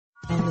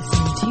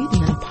Listening to the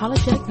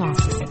Unapologetic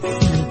Narcissist. The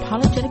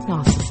Unapologetic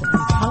Narcissist.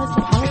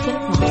 Unapologetic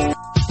Narcissist.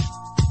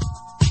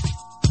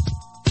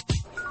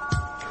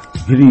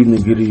 Good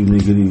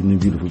evening,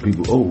 beautiful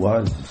people. Oh, why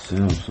does it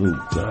sound so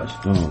gosh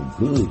darn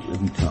good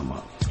every time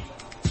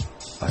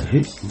I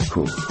hit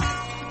record?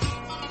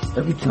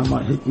 Every time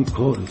I hit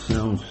record, it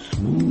sounds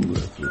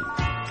smooth,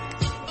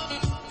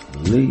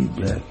 laid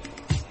back,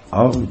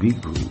 R&B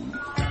groove.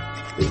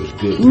 It was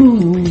good.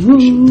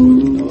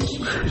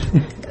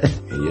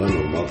 And y'all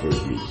know my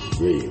birthday is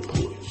very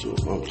important, so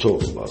if I'm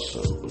talking about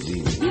something,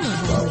 believe me,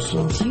 it's about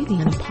something. To the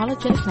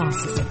Unapologetic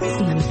Narcissist. The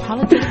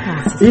Unapologetic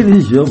Narcissist. It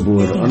is your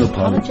boy, the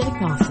Unapologetic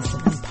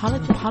Narcissist.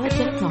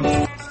 Unapologetic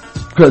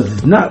Narcissist. Because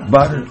it's not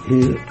by the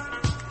head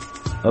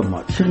of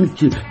my chin.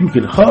 You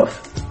can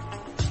huff,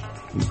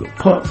 you can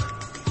puff,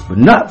 but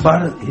not by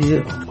the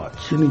head of my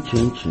chin.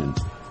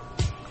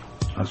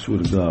 I swear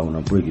to God, when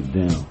I break it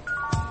down to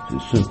the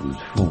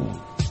simplest form,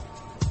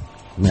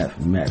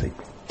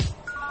 mathematics,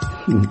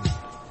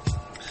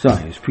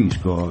 science, peace,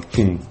 God,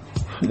 king.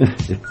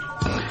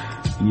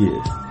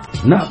 Yeah,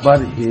 not by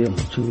the head of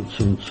my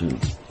chin.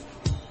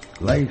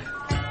 Life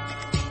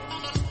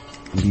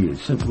can be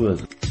as simple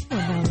as. You are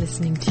now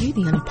listening to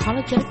the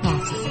Unapologetic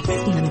Narcissist.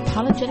 The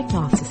Unapologetic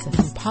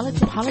Narcissist.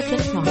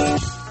 Unapologetic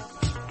Narcissist.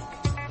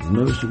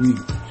 Nursery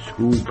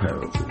school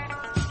parable.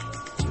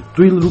 The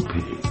three little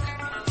pigs.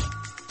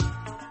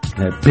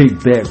 That big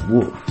bad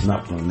wolf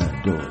knocked on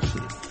that door and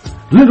said,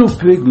 little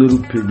pig,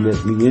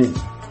 let me in.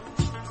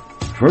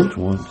 First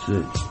one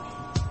said,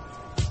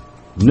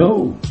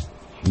 no,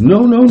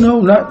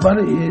 not by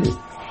the head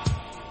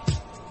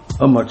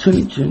of my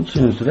chin.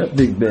 So that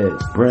big bad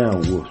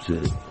brown wolf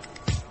said,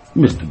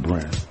 Mr.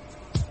 Brown,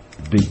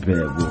 the big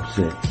bad wolf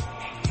said,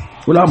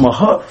 well, I'm a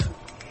huff,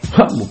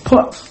 I'm a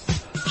puff.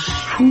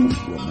 I'm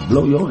gonna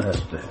blow your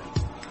ass down.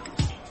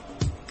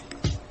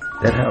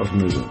 That house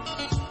nigga,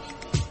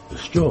 the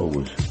straw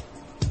was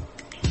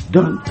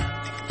done,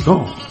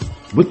 gone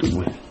with the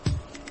wind.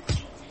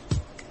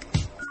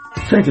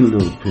 Second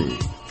little pig,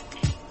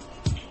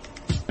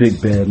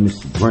 big bad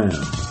Mr.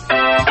 Brown,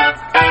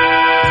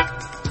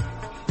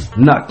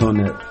 knocked on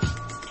that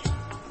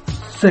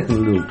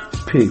second little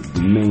pig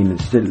remained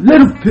and said,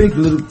 little pig,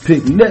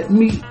 let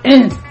me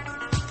in.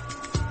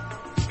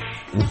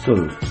 And so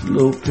the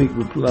little pig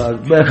replies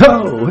back,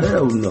 oh,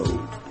 hell no,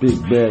 big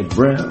bad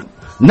Brown,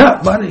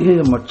 not by the head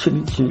of my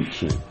chin.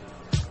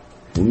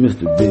 And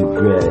Mr. Big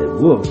Bad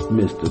Wolf,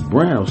 Mr.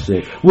 Brown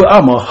said, well,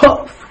 I'm a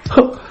huff,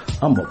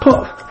 I'm a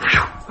puff,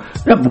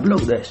 I'm gonna blow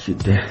that shit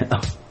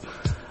down.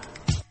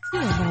 You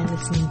are now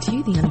listening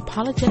to the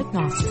Unapologetic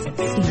Narcissist.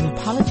 The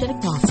Unapologetic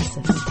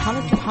Narcissist.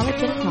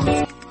 Unapologetic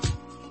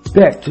Narcissist.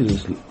 Back to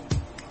this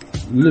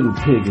little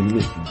pig and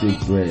Mr. Big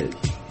Bad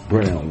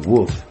Brown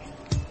Wolf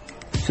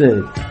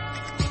said,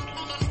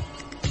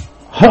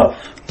 huff,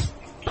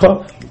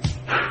 puff,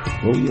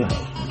 blow your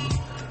house.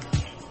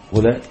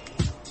 Well,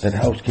 that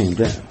house came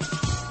down.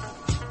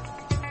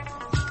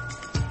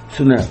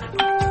 So now,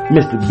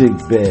 Mr. Big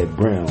Bad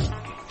Brown,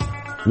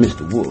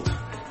 Mr. Wolf,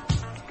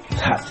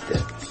 is hot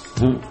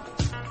stepping.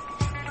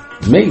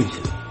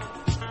 Major,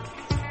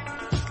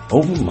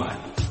 over my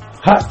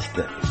hot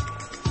stepping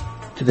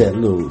to that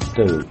little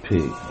third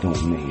pig,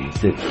 don't mean it.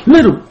 Said,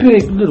 little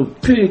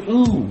pig,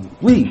 ooh,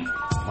 wee,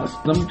 my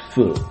stomach's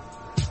full.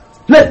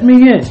 Let me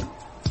in.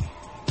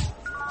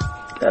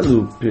 That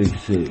little pig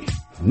said,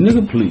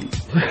 nigga, please.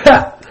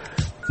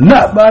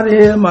 Not by the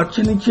head of my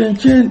chin.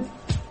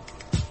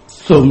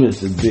 So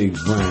Mr. Big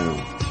Brown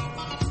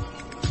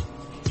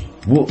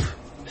Wolf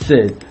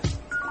said,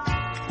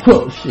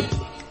 well, shit.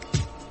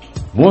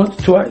 Once,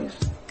 twice,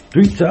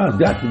 3 times,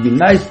 got to be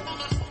nice.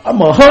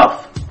 I'm a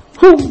huff,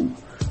 whoo,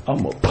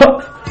 I'm a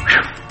puff,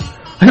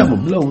 and I'm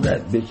gonna blow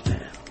that bitch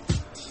down.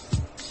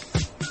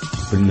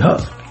 But he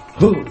huffed,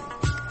 whoo,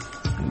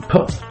 and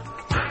puffed.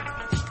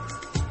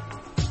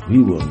 He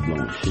wasn't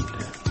blowing shit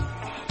down.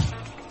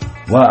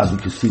 Why?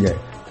 Because see that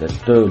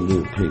third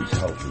little pig's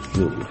house was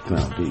built with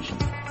foundation,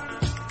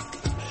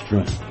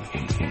 strength,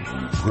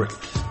 and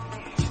bricks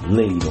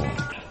laid on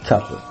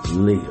top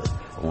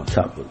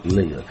of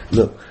layer.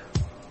 Look,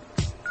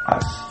 I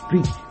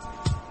speak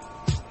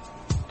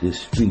this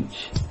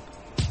speech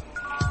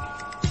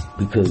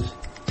because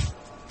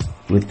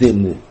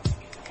within the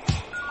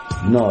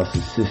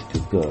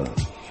narcissistic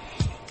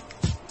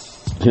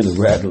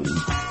generality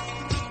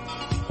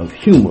of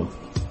humor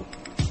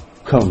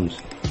comes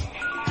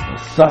a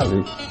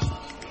solid,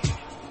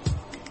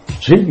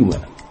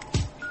 genuine.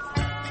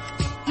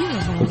 You are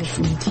now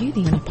listening to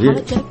the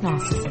Unapologetic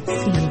Narcissist. The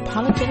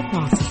Unapologetic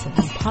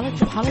Narcissist.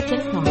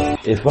 Unapologetic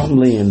Narcissist. If I'm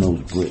laying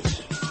those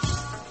bricks,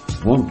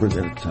 one brick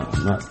at a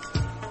time, not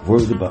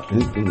worried about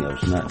anything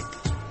else, not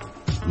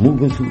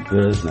moving too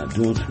fast, not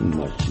doing too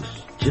much,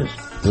 just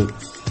brick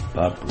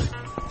by brick.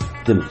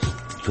 Diligent.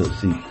 Because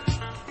see,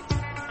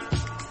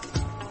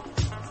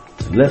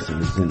 the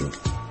lesson is in the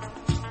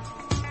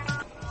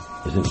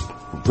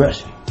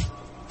progression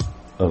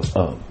of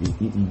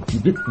you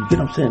get what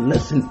I'm saying?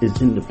 Lesson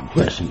is in the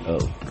progression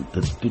of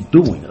the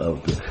doing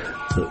of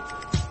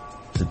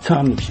the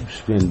time that you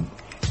spend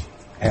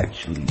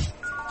actually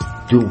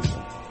doing it.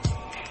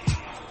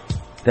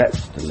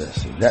 That's the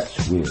lesson.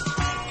 That's where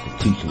the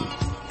teaching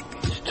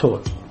is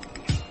taught.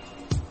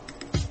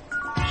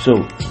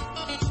 So,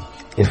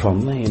 if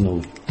I'm laying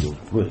those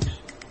bricks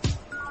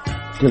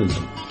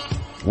diligently,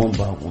 one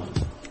by one,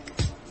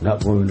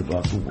 not worrying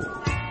about the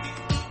wall,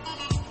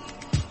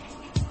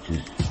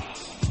 just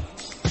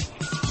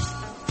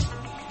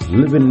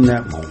living in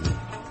that moment,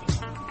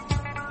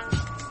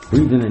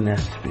 breathing in that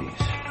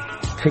space,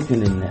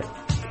 taking in that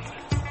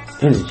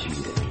energy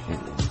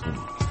and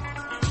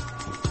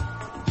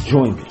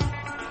enjoyment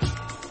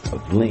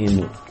of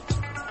laying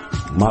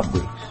my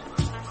bricks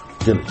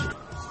diligently.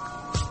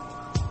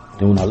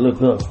 Then when I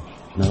look up,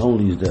 not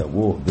only is that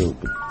wall built,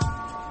 but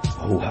the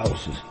whole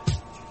house is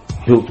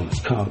built on a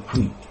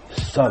concrete,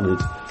 solid,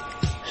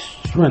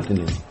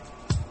 strengthening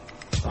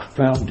a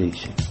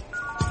foundation.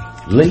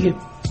 Lay it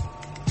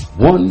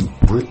one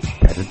brick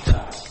at a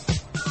time.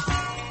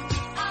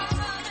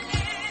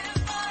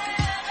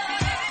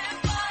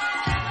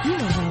 You are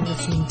now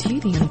listening to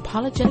The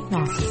Unapologetic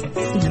Narcissist.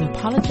 The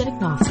Unapologetic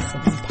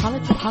Narcissist.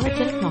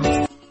 Apologetic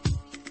Narcissist.